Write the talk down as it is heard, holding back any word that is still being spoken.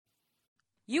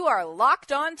You are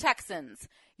Locked On Texans,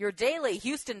 your daily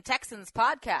Houston Texans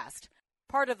podcast,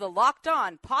 part of the Locked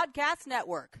On Podcast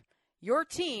Network, your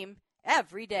team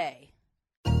every day.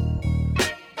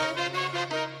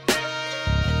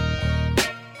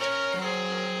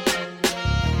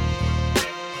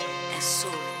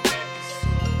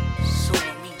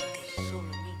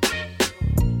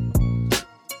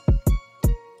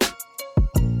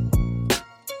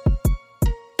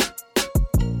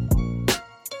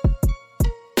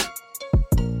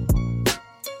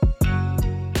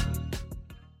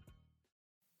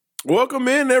 Welcome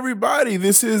in, everybody.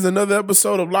 This is another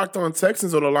episode of Locked On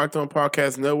Texans on the Locked On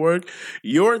Podcast Network.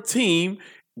 Your team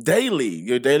daily,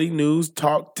 your daily news,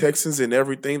 talk, Texans, and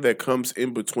everything that comes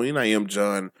in between. I am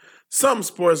John, some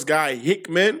sports guy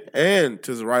Hickman, and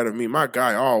to the right of me, my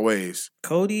guy always,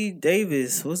 Cody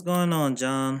Davis. What's going on,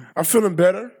 John? I'm feeling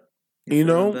better.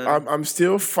 I'm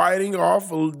still fighting off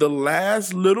the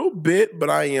last little bit, but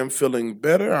I am feeling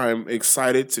better. I'm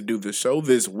excited to do the show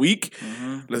this week.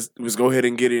 Let's go ahead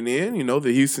and get it in. You know,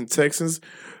 the Houston Texans,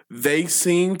 they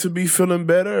seem to be feeling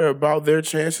better about their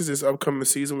chances this upcoming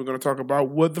season. We're going to talk about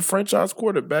what the franchise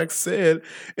quarterback said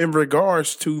in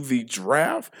regards to the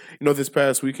draft. You know, this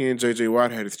past weekend, J.J.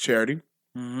 Watt had his charity,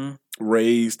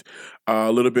 raised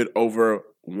a little bit over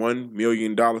 $1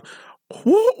 million.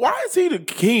 Why is he the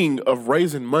king of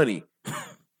raising money?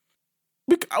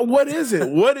 What is it?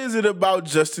 What is it about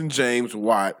Justin James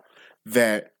Watt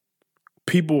that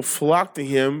people flock to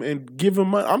him and give him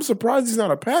money? I'm surprised he's not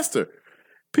a pastor.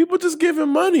 People just give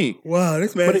him money. Wow,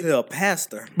 this man is a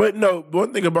pastor. But no,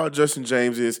 one thing about Justin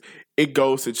James is it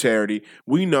goes to charity.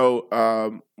 We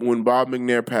know when Bob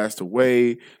McNair passed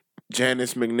away,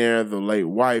 Janice McNair, the late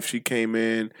wife, she came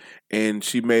in and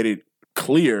she made it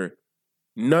clear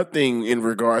nothing in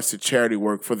regards to charity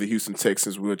work for the Houston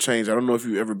Texans will change. I don't know if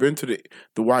you've ever been to the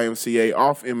YMCA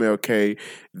off MLK.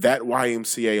 That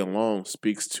YMCA alone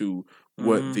speaks to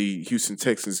what the Houston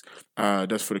Texans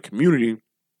does for the community.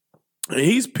 And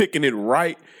he's picking it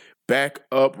right back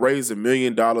up, raised $1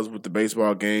 million with the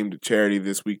baseball game to charity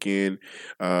this weekend.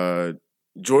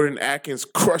 Jordan Atkins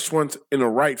crushed one in the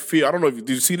right field. I don't know if did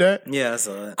you see that? Yeah, I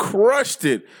saw it. Crushed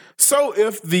it. So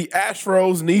if the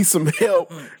Astros need some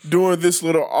help during this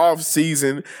little off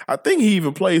season, I think he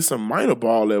even played some minor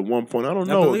ball at one point. I don't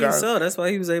know. I believe so. That's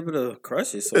why he was able to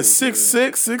crush it. So 6'6",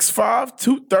 6'5",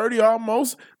 230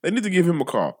 almost. They need to give him a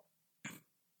call.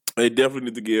 They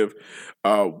definitely need to give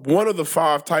one of the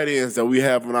 5 tight ends that we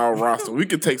have on our roster. We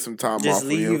could take some time off. Just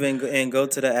leave and go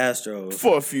to the Astros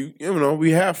for a few. You know,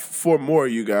 we have 4 more,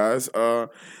 you guys.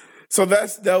 So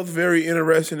that was very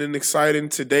interesting and exciting.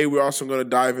 Today, we're also going to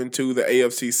dive into the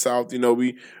AFC South. You know,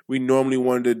 we normally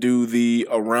wanted to do the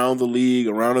around the league,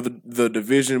 around the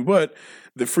division, but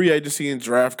the free agency and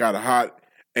draft got hot,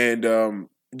 and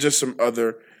just some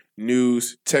other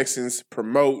news. Texans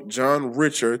promote John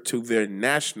Richer to their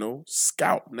national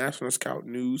scout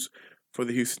news for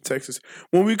the Houston Texans.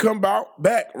 When we come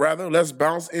back, let's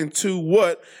bounce into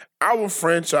what our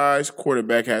franchise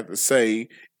quarterback had to say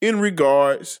in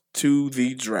regards to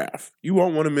the draft. You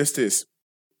won't want to miss this.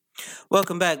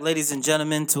 Welcome back, ladies and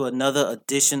gentlemen, to another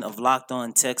edition of Locked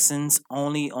On Texans,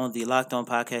 only on the Locked On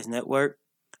Podcast Network.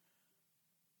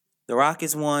 The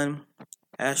Rockets won.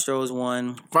 Astros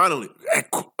won. Finally.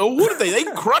 Who did they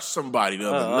crushed somebody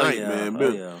the other night,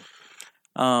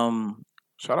 man.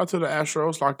 Shout out to the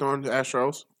Astros. Locked On the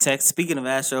Astros. Speaking of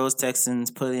Astros, Texans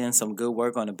put in some good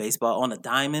work on the baseball, on the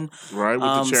diamond. Right, with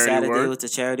the charity Saturday work. with the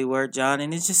charity work, John.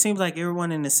 And it just seems like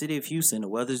everyone in the city of Houston, the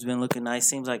weather's been looking nice.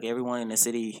 Seems like everyone in the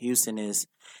city of Houston has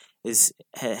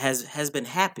been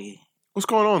happy. What's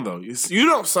going on, though? You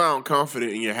don't sound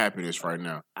confident in your happiness right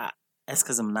now. That's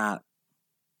because I'm not.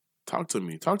 Talk to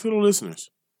me. Talk to the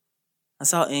listeners. I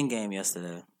saw Endgame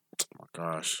yesterday. Oh, my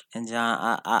gosh. And,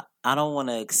 John, I don't want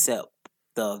to accept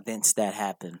the events that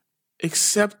happened.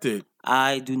 Accept it.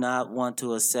 I do not want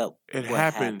to accept what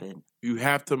happened. You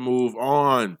have to move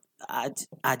on.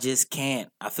 I just can't.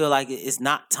 I feel like it's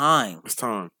not time. It's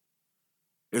time.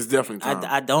 It's definitely time.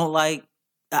 I don't like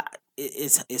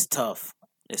it's tough.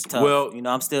 It's tough. Well, you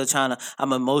know,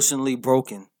 I'm emotionally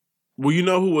broken. Well, you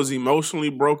know who was emotionally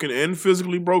broken and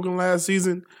physically broken last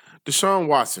season? Deshaun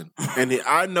Watson. And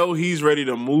I know he's ready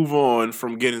to move on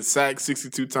from getting sacked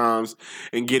 62 times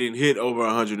and getting hit over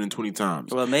 120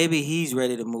 times. Well, maybe he's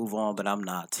ready to move on, but I'm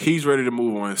not. He's ready to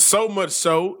move on. So much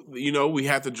so, you know, we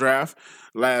had the draft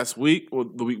last week, or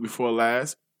the week before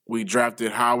last. We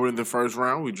drafted Howard in the first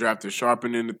round. We drafted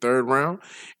Sharpen in the third round.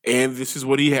 And this is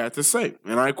what he had to say.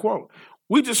 And I quote,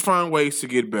 "We just find ways to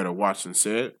get better," Watson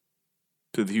said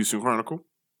to the Houston Chronicle.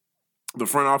 The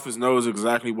front office knows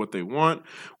exactly what they want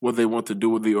to do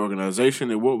with the organization,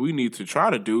 and what we need to try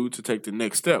to do to take the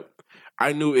next step.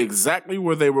 I knew exactly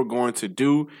what they were going to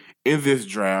do in this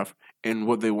draft and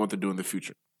what they want to do in the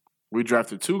future. We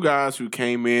drafted 2 guys who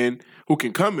can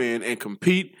come in and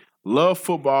compete, love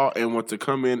football, and want to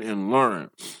come in and learn.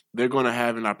 They're going to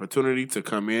have an opportunity to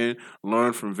come in,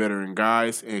 learn from veteran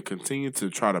guys, and continue to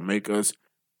try to make us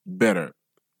better.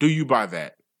 Do you buy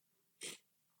that?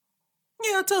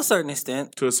 Yeah, to a certain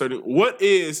extent. What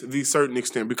is the certain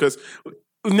extent? Because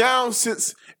now,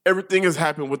 since everything has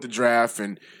happened with the draft,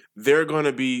 and there are going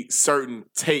to be certain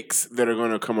takes that are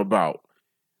going to come about.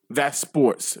 That's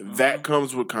sports. That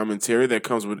comes with commentary. That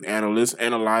comes with analysts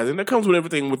analyzing. That comes with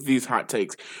everything with these hot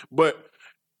takes. But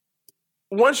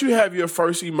once you have your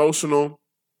first emotional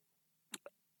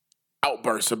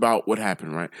outburst about what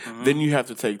happened, right? Then you have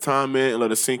to take time in and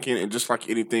let it sink in. And just like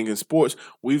anything in sports,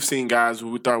 we've seen guys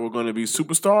who we thought were going to be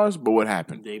superstars, but what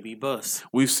happened? They be bust.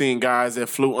 We've seen guys that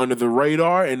flew under the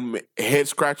radar and head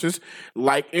scratchers,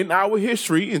 like in our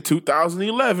history in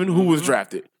 2011, who was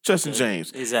drafted? Justin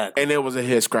James. Exactly. And there was a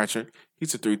head scratcher.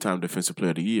 He's a 3-time Defensive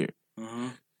Player of the Year.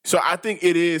 So I think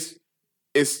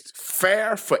it's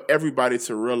fair for everybody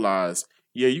to realize,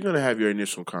 yeah, you're going to have your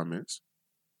initial comments,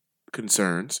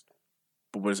 concerns,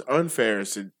 but what's unfair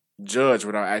is to judge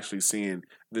without actually seeing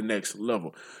the next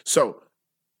level. So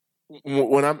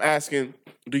when I'm asking,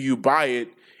 do you buy it?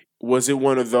 Was it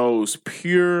one of those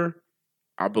pure,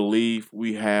 I believe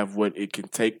we have what it can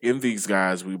take in these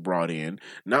guys we brought in,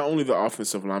 not only the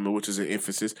offensive lineman, which is an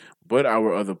emphasis, but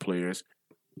our other players?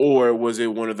 Or was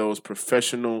it one of those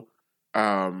professional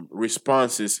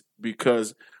responses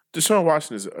because Deshaun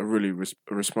Watson is a really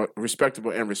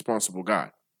respectable and responsible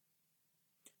guy?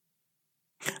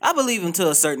 I believe him to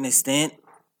a certain extent.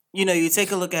 You know, you take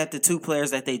a look at the 2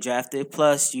 players that they drafted,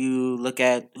 plus you look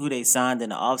at who they signed in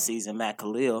the offseason, Matt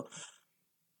Khalil.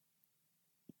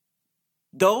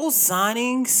 Those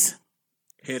signings...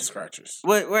 Head scratchers.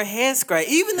 Were head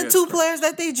scratchers. Even the 2 players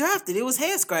that they drafted, it was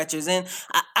head scratchers. And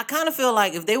I kind of feel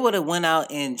like if they would have went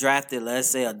out and drafted, let's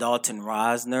say, a Dalton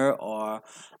Risner or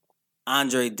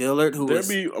Andre Dillard, who was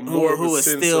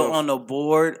still on the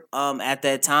board at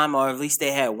that time, or at least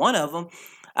they had one of them,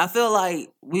 I feel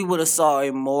like we would have saw a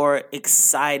more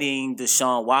exciting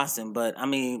Deshaun Watson. But, I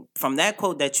mean, from that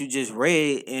quote that you just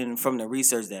read and from the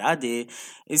research that I did,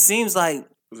 it seems like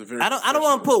I don't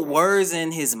want to put words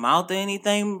in his mouth or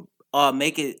anything or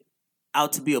make it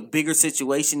out to be a bigger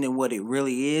situation than what it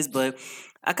really is. But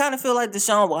I kind of feel like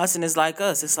Deshaun Watson is like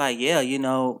us. It's like, yeah, you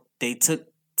know, they took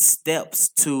steps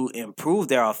to improve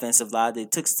their offensive line. They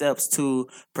took steps to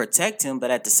protect him.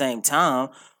 But at the same time,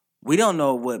 we don't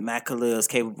know what Matt Khalil is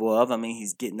capable of. I mean,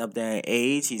 he's getting up there in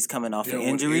age. He's coming off an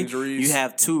injury. You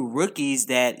have 2 rookies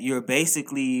that you're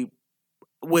basically,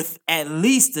 with at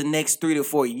least the next 3 to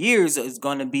 4 years, is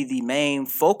going to be the main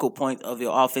focal point of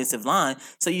your offensive line.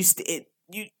 So you still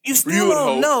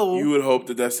don't know. You would hope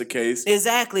that that's the case.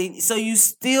 Exactly. So you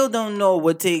still don't know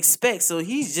what to expect. So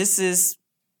he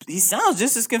sounds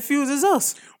just as confused as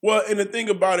us. Well, and the thing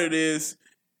about it is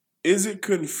it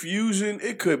confusion?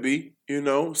 It could be, you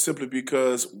know, simply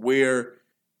because where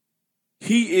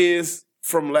he is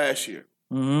from last year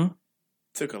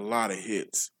took a lot of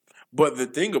hits. But the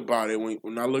thing about it,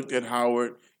 when I looked at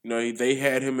Howard, you know, they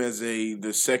had him as the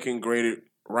 2nd graded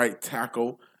right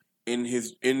tackle in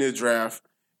the draft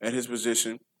at his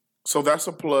position. So that's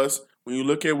a plus. When you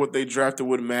look at what they drafted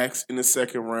with Max in the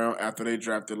 2nd round after they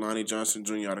drafted Lonnie Johnson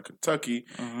Jr. out of Kentucky,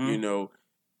 you know,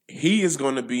 he is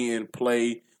going to be in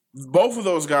play. Both of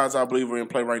those guys, I believe, are in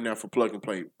play right now for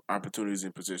plug-and-play opportunities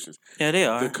and positions. Yeah, they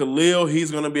are. The Khalil,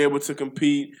 he's going to be able to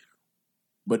compete.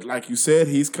 But like you said,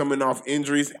 he's coming off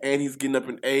injuries and he's getting up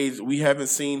in age. We haven't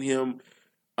seen him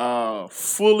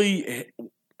fully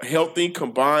healthy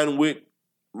combined with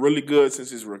really good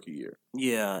since his rookie year.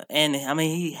 Yeah, and I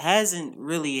mean, he hasn't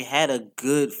really had a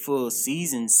good full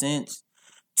season since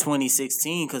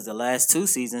 2016 because the last 2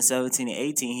 seasons, 17 and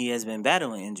 18, he has been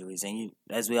battling injuries. And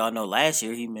as we all know, last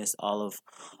year he missed all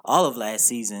of last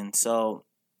season. So,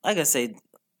 like I said,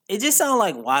 it just sounds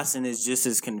like Watson is just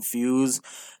as confused.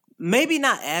 Maybe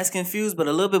not as confused, but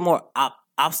a little bit more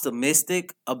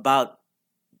optimistic about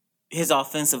his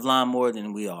offensive line more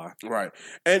than we are. Right.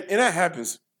 And that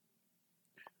happens.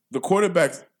 The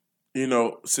quarterback, you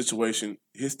know, situation,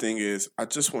 his thing is, I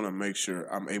just want to make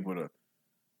sure I'm able to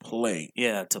play.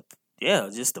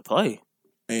 Just to play.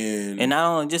 And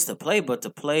not only just to play, but to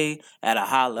play at a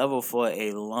high level for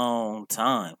a long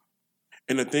time.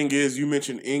 And the thing is, you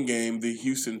mentioned in-game, the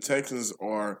Houston Texans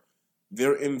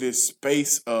they're in this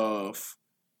space of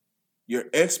your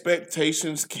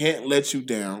expectations can't let you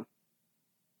down.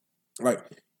 Like,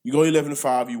 you go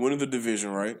 11-5, you win the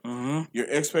division, right? Mm-hmm. Your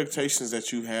expectations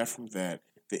that you have from that,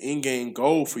 the in-game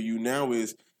goal for you now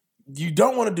is you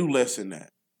don't want to do less than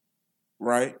that,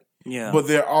 right? Yeah. But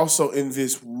they're also in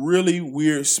this really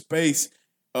weird space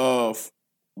of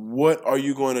what are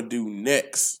you going to do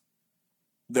next?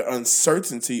 The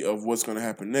uncertainty of what's going to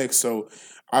happen next. So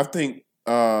I think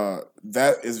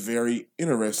that is very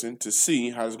interesting to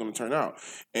see how it's going to turn out.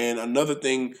 And another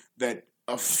thing that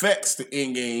affects the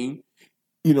end game,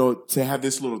 to have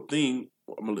this little thing,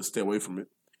 I'm going to stay away from it,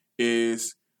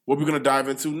 is what we're going to dive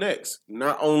into next.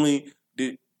 Not only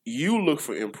did you look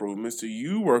for improvements, do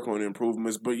you work on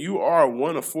improvements, but you are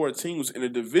one of 4 teams in a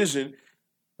division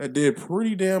that did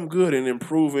pretty damn good in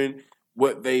improving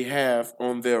what they have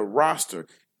on their roster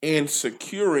and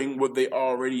securing what they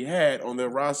already had on their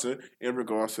roster in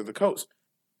regards to the coach.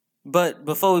 But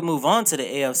before we move on to the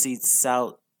AFC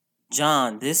South,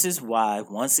 John, this is why,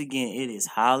 once again, it is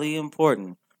highly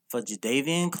important for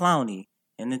Jadeveon Clowney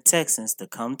and the Texans to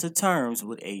come to terms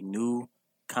with a new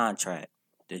contract.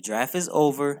 The draft is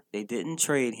over. They didn't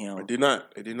trade him. They did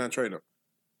not trade him.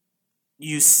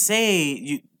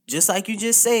 Just like you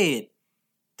just said,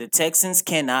 the Texans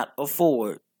cannot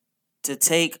afford to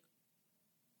take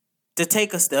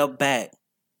a step back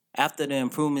after the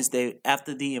improvements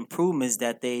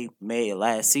that they made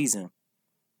last season.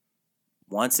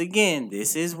 Once again,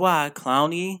 this is why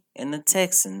Clowney and the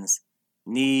Texans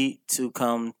need to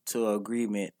come to an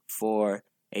agreement for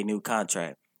a new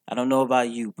contract. I don't know about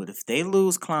you, but if they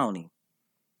lose Clowney,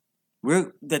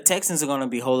 the Texans are going to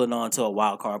be holding on to a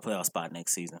wild card playoff spot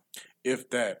next season. If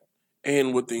that.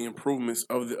 And with the improvements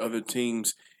of the other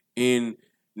teams in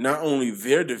not only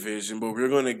their division, but we're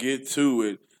going to get to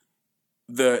it,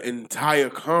 the entire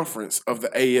conference of the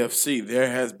AFC. There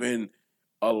has been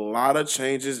a lot of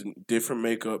changes, different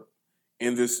makeup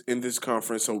in this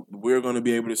conference. So we're going to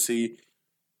be able to see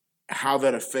how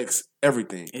that affects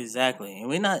everything. Exactly.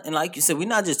 And like you said, we're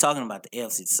not just talking about the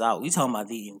AFC South. We're talking about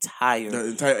the entire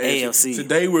AFC.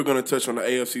 Today we're going to touch on the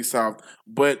AFC South,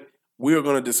 but we're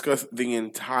going to discuss the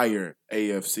entire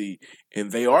AFC.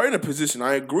 And they are in a position,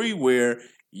 I agree, where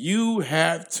you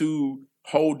have to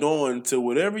hold on to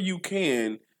whatever you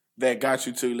can that got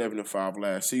you to 11-5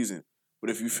 last season. But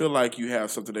if you feel like you have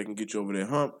something that can get you over that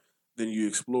hump, then you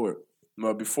explore it.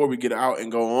 But before we get out and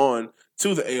go on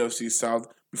to the AFC South,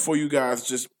 before you guys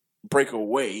just break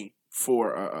away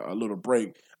for a little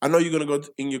break, I know you're going to go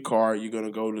in your car, you're going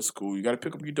to go to school, you got to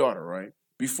pick up your daughter, right?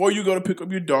 Before you go to pick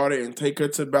up your daughter and take her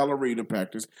to ballerina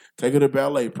practice, take her to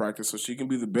ballet practice so she can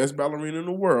be the best ballerina in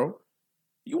the world,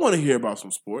 you want to hear about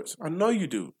some sports. I know you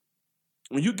do.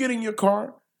 When you get in your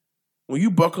car, when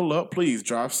you buckle up, please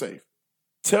drive safe.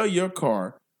 Tell your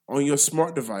car on your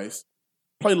smart device,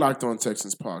 play Locked On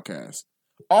Texans podcast.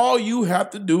 All you have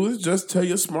to do is just tell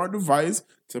your smart device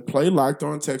to play Locked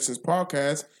On Texans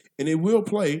podcast, and it will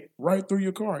play right through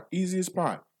your car. Easiest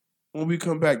spot. When we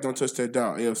come back, don't touch that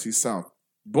dial. AFC South.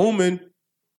 Booming.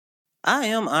 I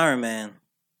am Iron Man.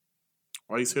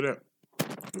 Why you say that?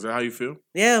 Is that how you feel?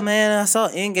 Yeah, man. I saw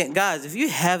Endgame. Guys, if you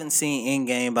haven't seen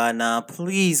Endgame by now,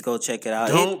 please go check it out.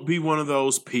 Don't be one of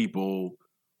those people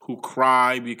who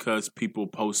cry because people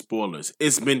post spoilers.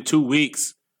 It's been 2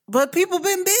 weeks. But people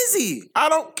been busy. I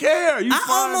don't care. I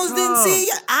almost didn't see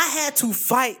it. I had to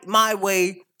fight my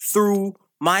way through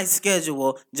my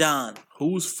schedule, John.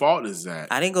 Whose fault is that?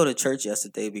 I didn't go to church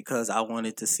yesterday because I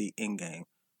wanted to see Endgame.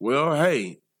 Well,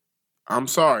 hey, I'm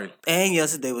sorry. And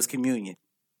yesterday was communion.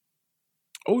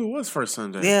 Oh, it was first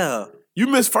Sunday. Yeah. You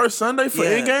missed first Sunday for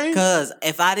Endgame? Because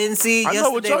if I didn't see it yesterday I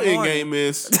know what your Endgame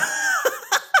is.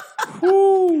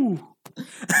 Woo.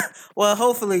 Well,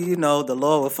 hopefully, the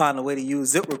Lord will find a way to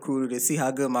use ZipRecruiter to see how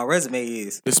good my resume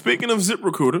is. And speaking of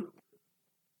ZipRecruiter,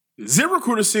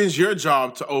 ZipRecruiter sends your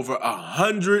job to over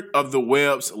 100 of the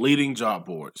web's leading job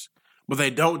boards. But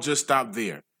they don't just stop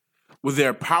there. With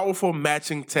their powerful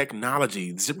matching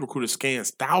technology, ZipRecruiter scans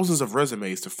thousands of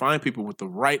resumes to find people with the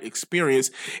right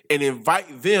experience and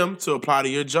invite them to apply to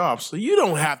your job so you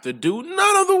don't have to do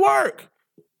none of the work.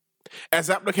 As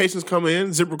applications come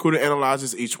in, ZipRecruiter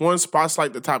analyzes each one,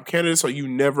 spotlights the top candidates so you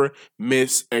never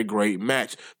miss a great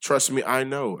match. Trust me, I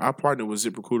know. I partner with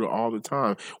ZipRecruiter all the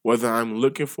time, whether I'm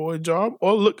looking for a job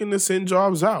or looking to send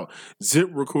jobs out.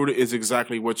 ZipRecruiter is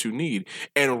exactly what you need.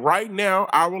 And right now,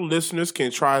 our listeners can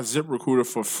try ZipRecruiter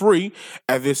for free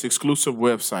at this exclusive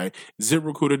website,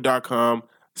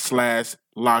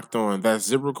 ZipRecruiter.com/locked on. That's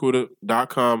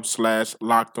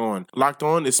ZipRecruiter.com/locked on. Locked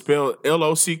on is spelled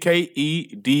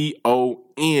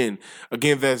LOCKEDON.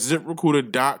 Again, that's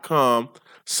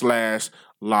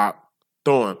ZipRecruiter.com/locked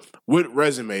on. With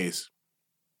resumes,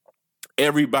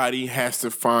 everybody has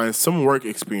to find some work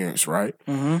experience, right?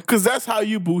 Mm-hmm. Because that's how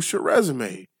you boost your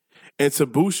resume. And to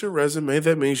boost your resume,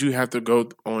 that means you have to go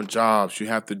on jobs. You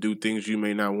have to do things you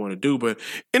may not want to do. But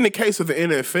in the case of the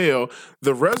NFL,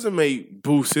 the resume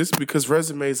boosts because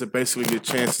resumes are basically your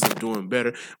chances of doing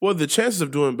better. Well, the chances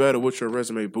of doing better with your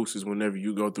resume boosts whenever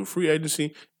you go through free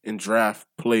agency and draft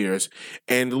players.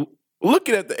 And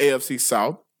looking at the AFC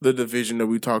South, the division that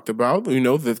we talked about,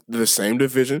 the same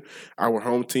division our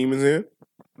home team is in,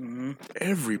 Mm-hmm.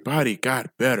 everybody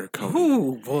got better, Cody.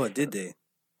 Ooh, boy, did they.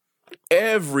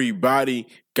 Everybody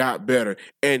got better.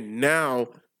 And now,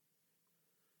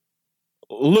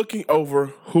 looking over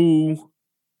who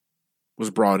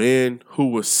was brought in, who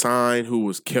was signed, who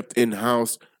was kept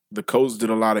in-house, the Colts did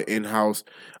a lot of in-house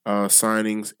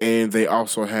signings, and they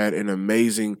also had an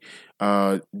amazing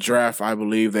draft. I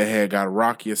believe they had got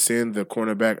Rocky Sin, the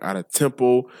cornerback out of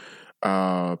Temple,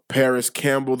 Paris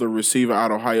Campbell, the receiver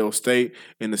out of Ohio State,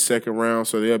 in the second round,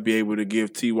 so they'll be able to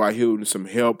give T.Y. Hilton some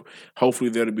help. Hopefully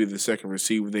that'll be the second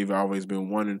receiver they've always been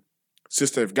wanting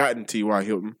since they've gotten T.Y.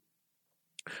 Hilton,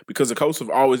 because the Colts have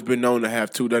always been known to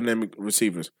have two dynamic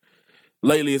receivers.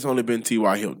 Lately, it's only been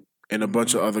T.Y. Hilton and a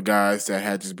bunch of other guys that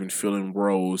had just been filling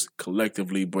roles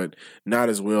collectively, but not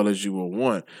as well as you would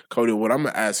want. Cody, what I'm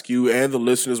going to ask you and the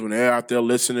listeners when they're out there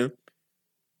listening,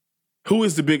 who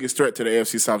is the biggest threat to the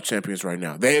AFC South champions right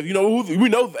now? We know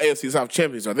the AFC South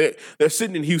champions are there. They're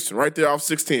sitting in Houston, right there off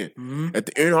 610 at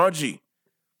the NRG.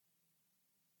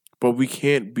 But we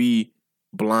can't be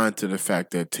blind to the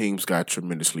fact that teams got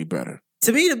tremendously better.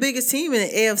 To me, the biggest team in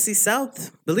the AFC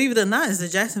South, believe it or not, is the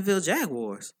Jacksonville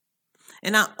Jaguars.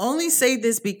 And I only say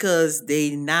this because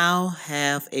they now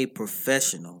have a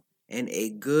professional and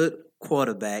a good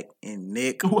quarterback in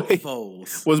Nick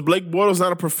Foles. Was Blake Bortles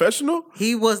not a professional?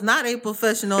 He was not a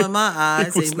professional in my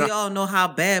eyes, and we all know how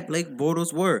bad Blake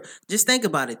Bortles were. Just think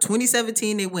about it.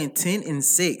 2017, they went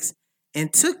 10-6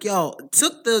 and took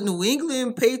the New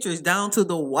England Patriots down to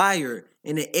the wire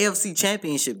in the AFC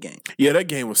Championship game. Yeah, that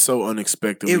game was so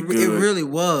unexpectedly good. It really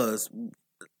was.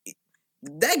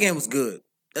 That game was good.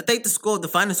 I think the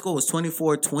final score was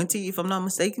 24-20, if I'm not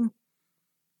mistaken.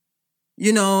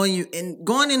 And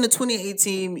going into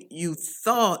 2018, you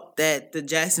thought that the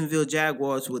Jacksonville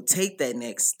Jaguars would take that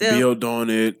next step. Build on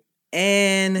it.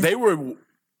 And they were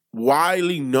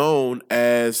widely known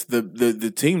as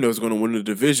the team that was going to win the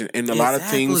division. And a lot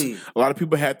of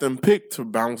people had them picked to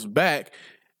bounce back.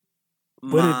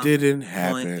 But it didn't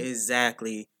happen.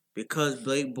 Exactly. Because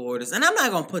Blake Bortles, and I'm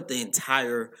not going to put the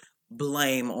entire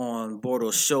blame on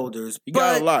Bortles' shoulders. He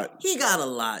got a lot. He got a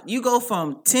lot. You go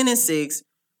from 10-6,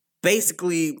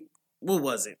 basically, what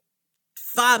was it?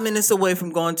 5 minutes away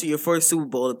from going to your first Super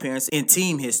Bowl appearance in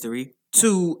team history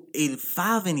to a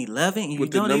 5-11.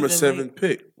 With the number 7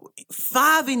 pick.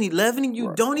 5-11, and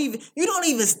they don't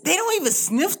even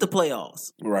sniff the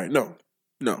playoffs. Right. No.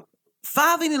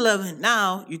 5-11.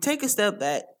 Now, you take a step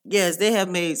back. Yes, they have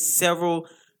made several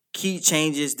key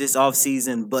changes this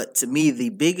offseason, but to me, the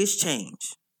biggest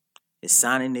change is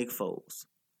signing Nick Foles.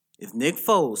 If Nick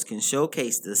Foles can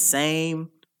showcase the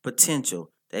same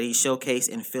potential that he showcased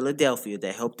in Philadelphia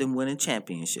that helped him win a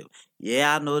championship.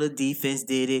 Yeah, I know the defense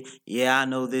did it. Yeah, I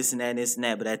know this and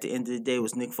that. But at the end of the day, it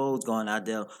was Nick Foles going out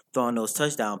there throwing those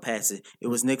touchdown passes. It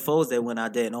was Nick Foles that went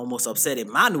out there and almost upset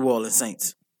my New Orleans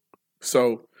Saints.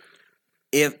 So,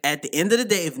 if at the end of the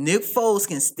day, if Nick Foles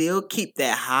can still keep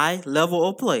that high level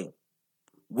of play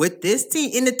with this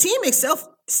team, and the team itself,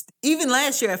 even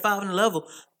last year at 5-11,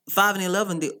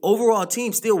 the overall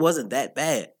team still wasn't that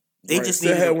bad. They just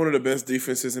still had one of the best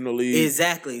defenses in the league.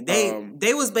 Exactly.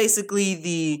 They was basically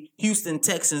the Houston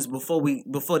Texans before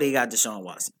they got Deshaun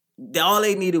Watson. All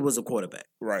they needed was a quarterback.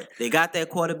 Right. They got that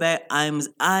quarterback. I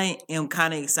am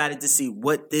kind of excited to see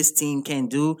what this team can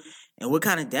do and what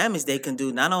kind of damage they can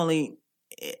do, not only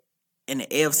in the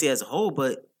AFC as a whole,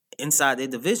 but inside their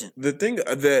division. The thing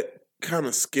that kind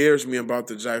of scares me about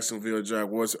the Jacksonville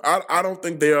Jaguars, I don't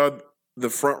think they are the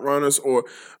front runners or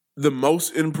the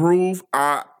most improved.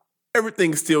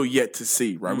 Everything's still yet to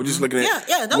see, right? We're just looking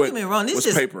at don't get me wrong. This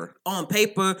is paper. On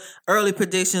paper, early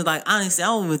predictions. Like, honestly, I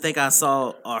don't even think I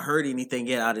saw or heard anything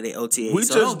yet out of the OTA.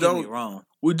 Don't get me wrong.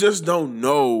 We just don't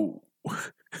know.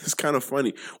 It's kind of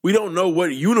funny. We don't know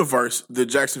what universe the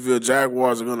Jacksonville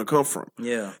Jaguars are going to come from.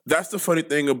 Yeah. That's the funny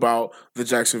thing about the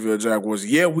Jacksonville Jaguars.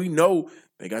 Yeah, we know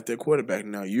they got their quarterback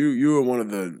now. You are one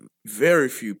of the very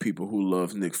few people who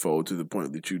loves Nick Foles to the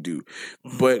point that you do.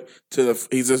 But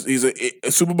he's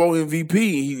a Super Bowl MVP.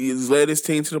 He's led his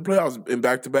team to the playoffs in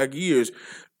back-to-back years.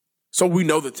 So we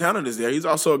know the talent is there. He's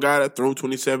also a guy that threw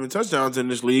 27 touchdowns in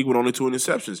this league with only 2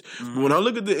 interceptions. But when I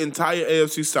look at the entire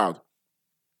AFC South,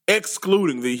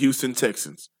 excluding the Houston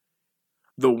Texans,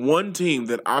 the one team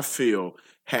that I feel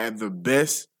had the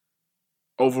best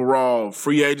overall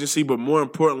free agency, but more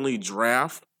importantly,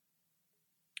 draft,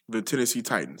 the Tennessee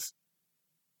Titans.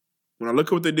 When I look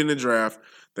at what they did in the draft,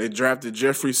 they drafted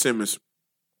Jeffrey Simmons,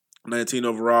 19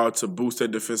 overall, to boost their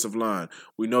defensive line.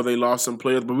 We know they lost some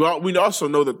players, but we also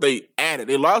know that they added.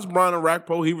 They lost Brian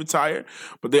Orakpo, he retired,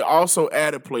 but they also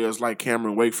added players like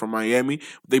Cameron Wake from Miami.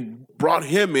 They brought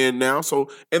him in now,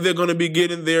 and they're going to be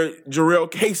getting their Jarrell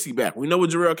Casey back. We know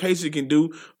what Jarrell Casey can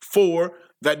do for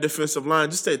that defensive line,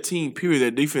 just that team, period,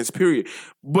 that defense, period.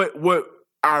 But what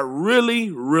I really,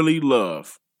 really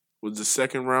love was the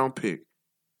second-round pick,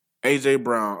 A.J.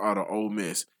 Brown out of Ole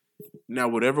Miss. Now,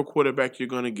 whatever quarterback you're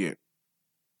going to get,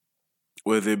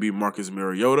 whether it be Marcus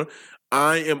Mariota,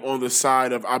 I am on the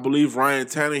side of, I believe Ryan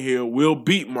Tannehill will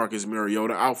beat Marcus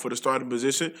Mariota out for the starting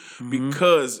position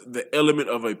because the element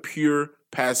of a pure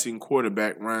passing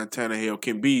quarterback, Ryan Tannehill,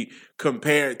 can be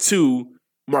compared to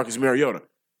Marcus Mariota.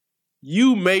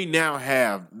 You may now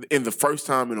have, in the first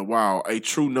time in a while, a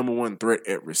true number one threat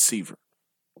at receiver.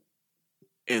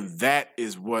 And that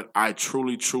is what I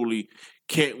truly, truly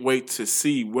can't wait to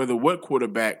see what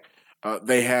quarterback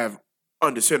they have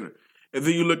under center. And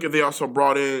then you look at, they also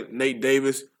brought in Nate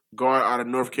Davis, guard out of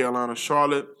North Carolina,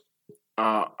 Charlotte,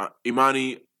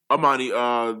 Imani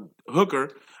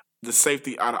Hooker, the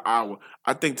safety out of Iowa.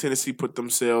 I think Tennessee put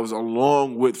themselves,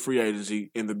 along with free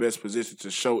agency, in the best position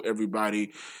to show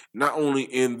everybody, not only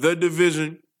in the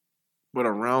division, but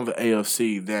around the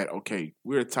AFC, that, okay,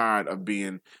 we're tired of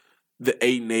being the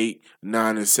 8-8,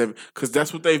 9-7, because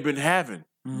that's what they've been having.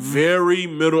 Very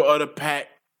middle of the pack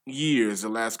years the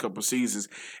last couple of seasons,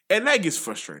 and that gets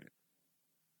frustrating.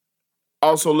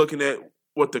 Also looking at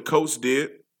what the coach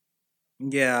did.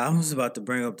 Yeah, I was about to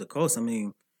bring up the coach. I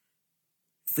mean,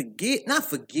 but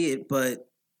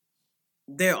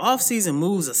their offseason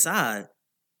moves aside,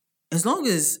 as long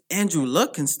as Andrew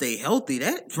Luck can stay healthy,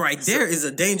 that there is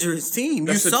a dangerous team.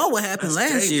 You saw what happened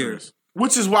last year.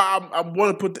 Which is why I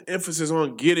want to put the emphasis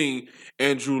on getting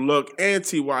Andrew Luck and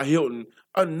T.Y. Hilton,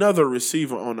 another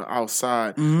receiver on the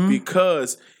outside,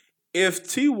 because if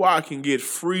T.Y. can get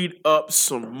freed up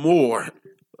some more,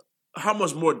 how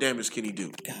much more damage can he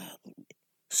do?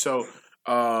 So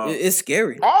it's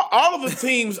scary. All of the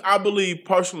teams, I believe,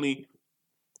 personally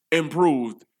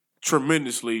improved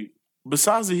tremendously,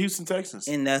 besides the Houston Texans.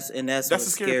 And that's what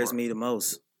scares me the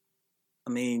most. I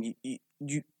mean,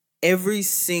 you every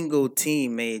single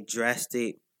team made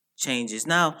drastic changes.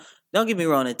 Now, don't get me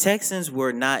wrong, the Texans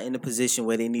were not in a position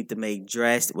where they need to make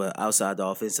outside the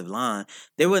offensive line,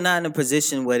 they were not in a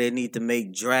position where they need to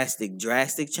make drastic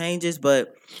changes,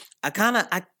 but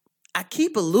I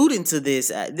keep alluding to this.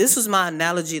 This was my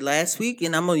analogy last week,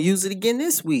 and I'm going to use it again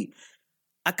this week.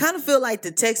 I kind of feel like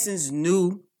the Texans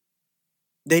knew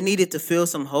they needed to fill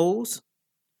some holes.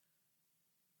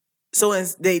 So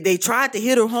they tried to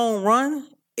hit a home run,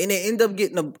 and they end up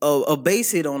getting a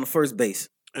base hit on the first base.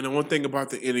 And the one thing about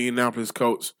the Indianapolis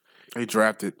Colts, they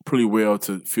drafted pretty well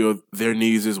to fill their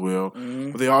needs as well.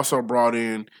 But they also brought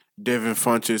in Devin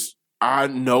Funchess. I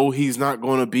know he's not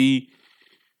going to be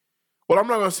 – well, I'm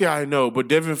not going to say I know, but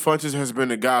Devin Funchess has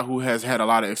been a guy who has had a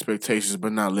lot of expectations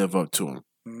but not live up to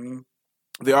them.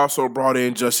 They also brought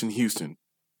in Justin Houston.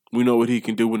 We know what he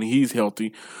can do when he's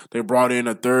healthy. They brought in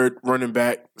a third running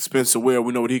back, Spencer Ware.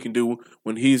 We know what he can do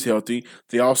when he's healthy.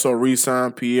 They also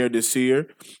re-signed Pierre Desir,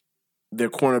 their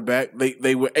cornerback.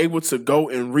 They were able to go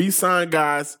and re-sign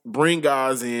guys, bring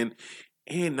guys in,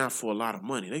 and not for a lot of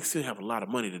money. They still have a lot of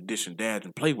money to dish and dash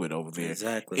and play with over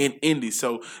there in Indy.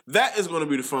 So that is going to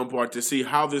be the fun part, to see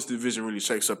how this division really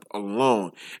shakes up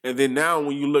alone. And then now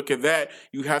when you look at that,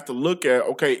 you have to look at,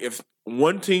 okay, if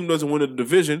one team doesn't win the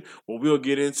division, what we'll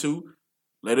get into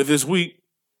later this week,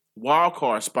 wild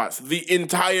card spots. The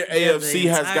entire AFC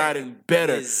has gotten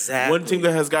better. Exactly. One team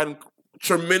that has gotten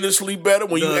tremendously better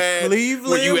when you add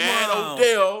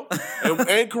Odell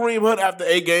and Kareem Hunt after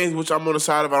 8 games, which I'm on the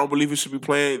side of. I don't believe he should be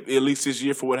playing at least this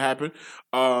year for what happened.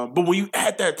 But when you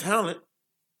add that talent,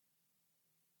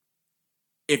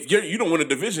 if you don't win a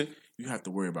division, you have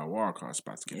to worry about wild card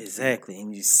spots. Exactly,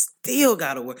 and you still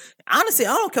got to worry. Honestly,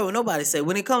 I don't care what nobody say.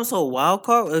 When it comes to a wild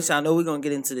card, which I know we're going to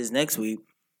get into this next week,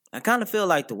 I kind of feel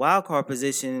like the wild card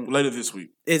position later this week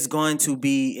is going to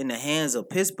be in the hands of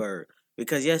Pittsburgh.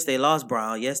 Because, yes, they lost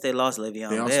Brown. Yes, they lost Le'Veon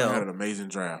Bell. They also had an amazing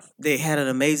draft. They had an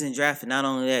amazing draft. And not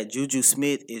only that, Juju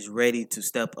Smith is ready to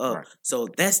step up. Right. So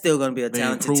that's still going to be a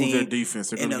talented team. They improved their defense.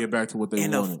 They're going to get back to what they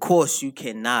wanted. And, of course, you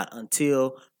cannot,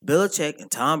 until Belichick and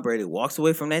Tom Brady walks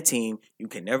away from that team, you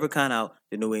can never count out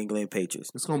the New England Patriots.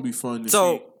 It's going to be fun to see.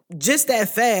 So, just that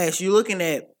fast, you're looking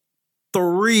at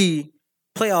 3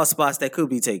 playoff spots that could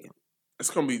be taken. It's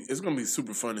gonna be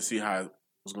super fun to see how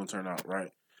it's gonna turn out,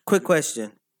 right? Quick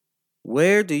question: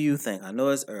 where do you think? I know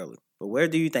it's early, but where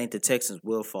do you think the Texans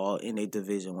will fall in a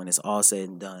division when it's all said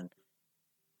and done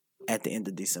at the end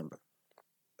of December?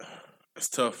 It's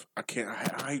tough. I can't.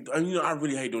 I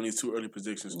really hate doing these too early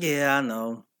predictions. Yeah, I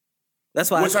know.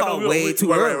 That's why it's called way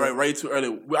too early. Right, too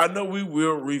early. I know we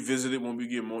will revisit it when we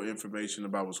get more information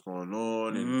about what's going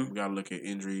on, and we gotta look at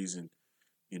injuries and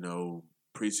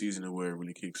preseason and where it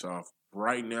really kicks off.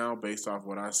 Right now, based off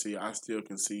what I see, I still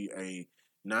can see a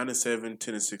 9-7,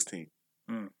 10-16.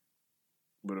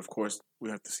 But of course, we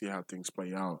have to see how things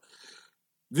play out.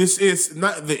 This is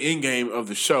not the end game of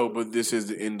the show, but this is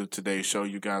the end of today's show.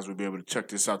 You guys will be able to check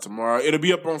this out tomorrow. It'll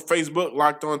be up on Facebook,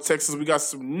 Locked On Texans. We got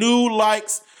some new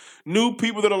likes, new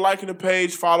people that are liking the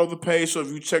page. Follow the page. So if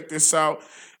you check this out,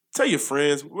 tell your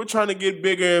friends. We're trying to get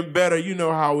bigger and better. You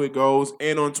know how it goes.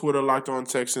 And on Twitter, Locked On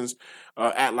Texans,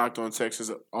 at Locked On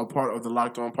Texans, a part of the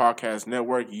Locked On Podcast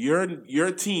Network.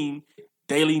 Your team,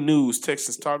 daily news,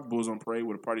 Texans Talk, Bulls on Parade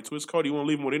with a party twist. Cody, you want to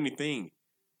leave them with anything?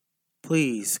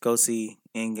 Please go see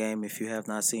Endgame if you have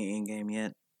not seen Endgame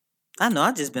yet. I know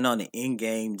I've just been on the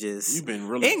Endgame. You've been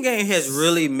really. Endgame has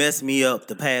really messed me up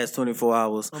the past 24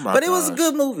 hours. But it was a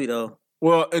good movie though.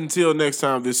 Well, until next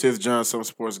time, this is John Some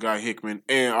Sports Guy Hickman,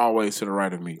 and always to the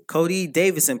right of me, Cody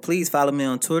Davison. Please follow me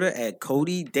on Twitter at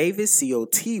Cody Davis,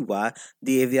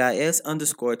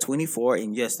 COTYDAVIS_24.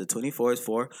 And yes, the 24 is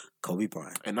for Kobe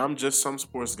Bryant. And I'm just Some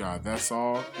Sports Guy. That's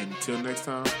all. Until next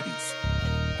time, peace.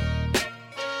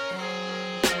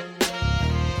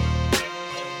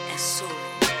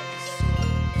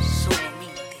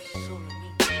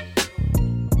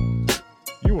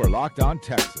 You are Locked On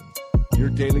Texans, your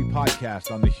daily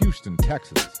podcast on the Houston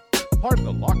Texans, part of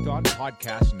the Locked On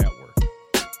Podcast Network.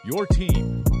 Your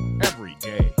team every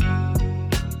day.